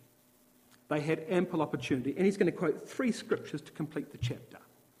message. They had ample opportunity. And he's going to quote 3 scriptures to complete the chapter.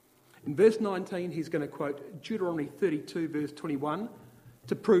 In verse 19, he's going to quote Deuteronomy 32, verse 21,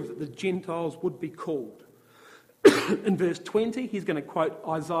 to prove that the Gentiles would be called. In verse 20, he's going to quote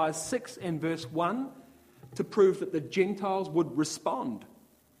Isaiah 6 and verse 1 to prove that the Gentiles would respond.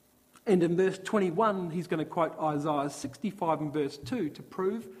 And in verse 21, he's going to quote Isaiah 65 and verse 2 to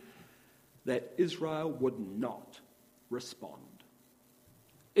prove that Israel would not respond.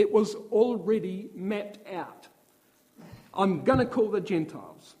 It was already mapped out. I'm going to call the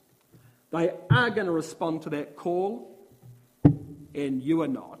Gentiles. They are going to respond to that call, and you are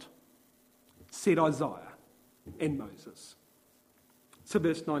not, said Isaiah and Moses. So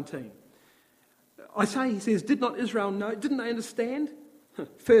verse 19. I say, he says, did not Israel know? Didn't they understand?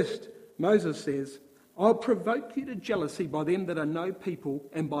 First, Moses says, I'll provoke you to jealousy by them that are no people,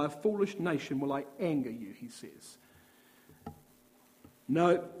 and by a foolish nation will I anger you, he says.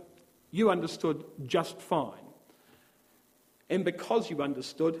 No, you understood just fine. And because you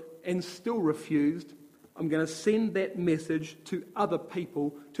understood and still refused, I'm going to send that message to other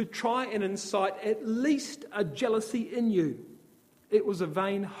people to try and incite at least a jealousy in you. It was a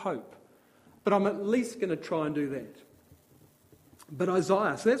vain hope, but I'm at least going to try and do that. But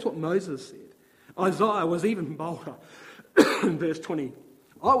Isaiah, so that's what Moses said. Isaiah was even bolder. In verse 20,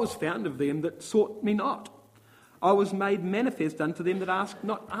 I was found of them that sought me not. I was made manifest unto them that asked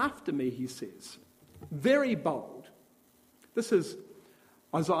not after me, he says. Very bold. This is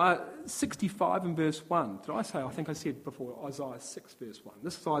Isaiah 65 and verse 1. Did I say? I think I said before Isaiah 6 verse 1.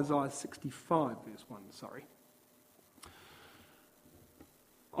 This is Isaiah 65 verse 1, sorry.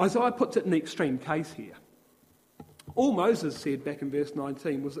 Isaiah puts it in the extreme case here. All Moses said back in verse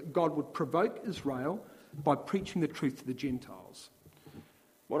 19 was that God would provoke Israel by preaching the truth to the Gentiles.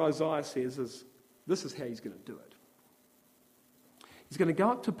 What Isaiah says is, this is how he's going to do it. He's going to go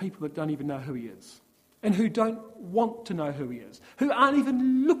up to people that don't even know who he is, and who don't want to know who he is, who aren't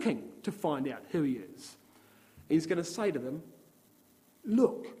even looking to find out who he is. He's going to say to them,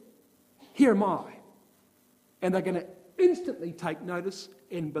 look, here am I. And they're going to instantly take notice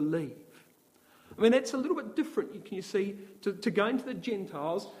and believe. I mean, that's a little bit different, can you see, to going to the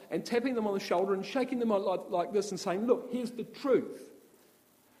Gentiles and tapping them on the shoulder and shaking them like this and saying, look, here's the truth.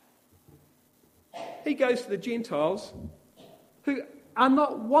 He goes to the Gentiles who are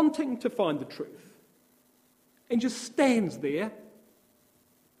not wanting to find the truth and just stands there,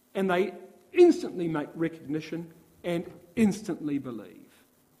 and they instantly make recognition and instantly believe.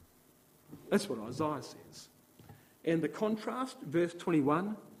 That's what Isaiah says. And the contrast, verse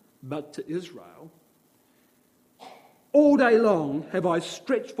 21, but to Israel, all day long have I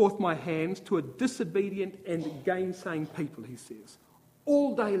stretched forth my hands to a disobedient and gainsaying people, he says.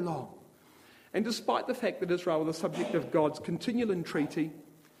 All day long. And despite the fact that Israel was the subject of God's continual entreaty,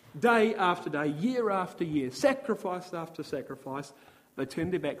 day after day, year after year, sacrifice after sacrifice, they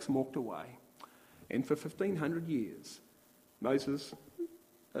turned their backs and walked away. And for 1,500 years,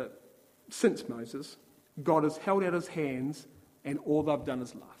 since Moses, God has held out his hands, and all they've done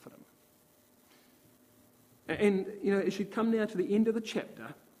is laugh at him. And, as you come now to the end of the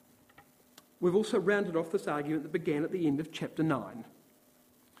chapter, we've also rounded off this argument that began at the end of chapter 9.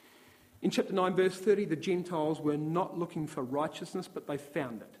 In chapter 9, verse 30, the Gentiles were not looking for righteousness, but they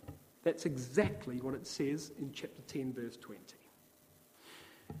found it. That's exactly what it says in chapter 10, verse 20.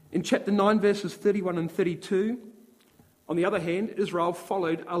 In chapter 9, verses 31 and 32, on the other hand, Israel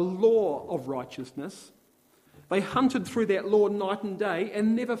followed a law of righteousness. They hunted through that law night and day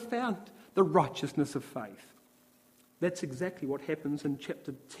and never found the righteousness of faith. That's exactly what happens in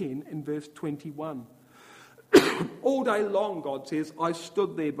chapter 10 and verse 21. All day long, God says, I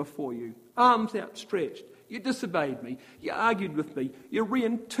stood there before you, arms outstretched. You disobeyed me. You argued with me. You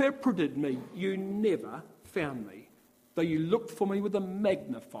reinterpreted me. You never found me. Though you looked for me with a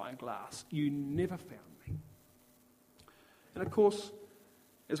magnifying glass, you never found me. And of course,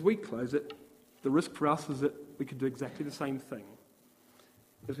 as we close it, the risk for us is that we could do exactly the same thing.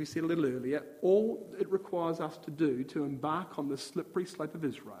 As we said a little earlier, all it requires us to do to embark on the slippery slope of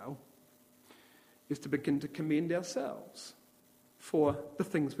Israel is to begin to commend ourselves for the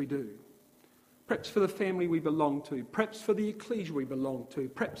things we do. Perhaps for the family we belong to, perhaps for the ecclesia we belong to,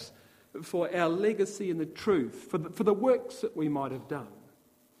 perhaps for our legacy in the truth, for the works that we might have done.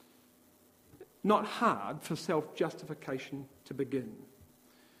 Not hard for self-justification to begin.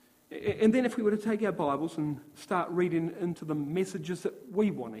 And then if we were to take our Bibles and start reading into the messages that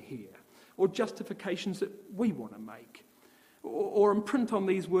we want to hear, or justifications that we want to make, or imprint on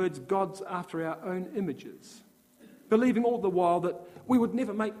these words gods after our own images, believing all the while that we would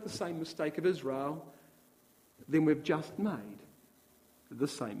never make the same mistake of Israel, then we've just made the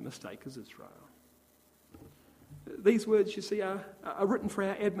same mistake as Israel. These words, you see, are written for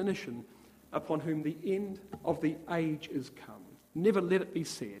our admonition, upon whom the end of the age is come. Never let it be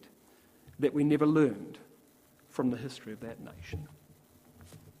said that we never learned from the history of that nation.